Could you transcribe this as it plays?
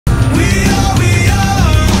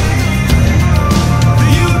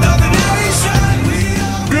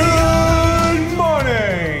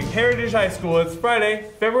School. It's Friday,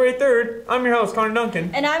 February 3rd. I'm your host, Connor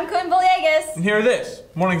Duncan. And I'm Quinn Villegas. And here are this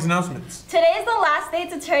morning's announcements. Today is the last day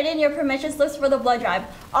to turn in your permission slips for the blood drive.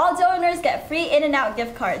 All donors get free In-N-Out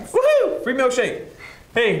gift cards. Woohoo! Free milkshake.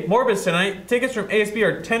 Hey, Morbus tonight. Tickets from ASB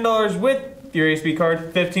are $10 with your ASB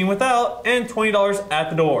card, $15 without, and $20 at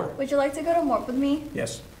the door. Would you like to go to Morp with me?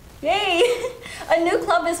 Yes. Yay! A new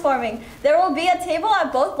club is forming. There will be a table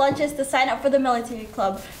at both lunches to sign up for the military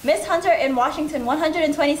club. Miss Hunter in Washington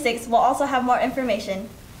 126 will also have more information.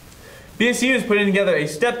 BSU is putting together a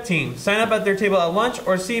STEP team. Sign up at their table at lunch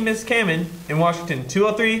or see Miss Kamen in Washington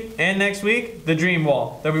 203, and next week, the Dream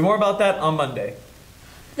Wall. There'll be more about that on Monday.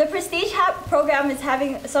 The Prestige Hat program is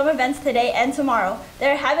having some events today and tomorrow.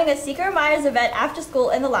 They're having a Seeker Myers event after school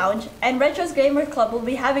in the lounge, and Retro's Gamer Club will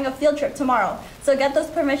be having a field trip tomorrow. So get those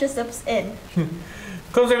permission slips in.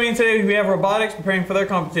 Clubs are meeting today. We have robotics preparing for their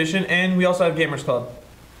competition, and we also have Gamers Club.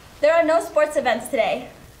 There are no sports events today.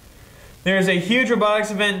 There is a huge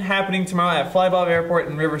robotics event happening tomorrow at Flybob Airport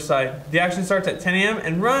in Riverside. The action starts at 10 a.m.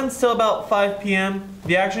 and runs till about 5 p.m.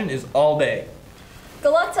 The action is all day. Good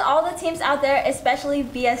luck to all the teams out there, especially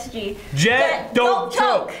BSG. Jet, don't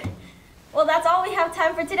choke! Well, that's all we have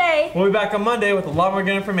time for today. We'll be back on Monday with a lot more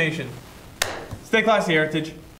good information. Stay classy, Heritage.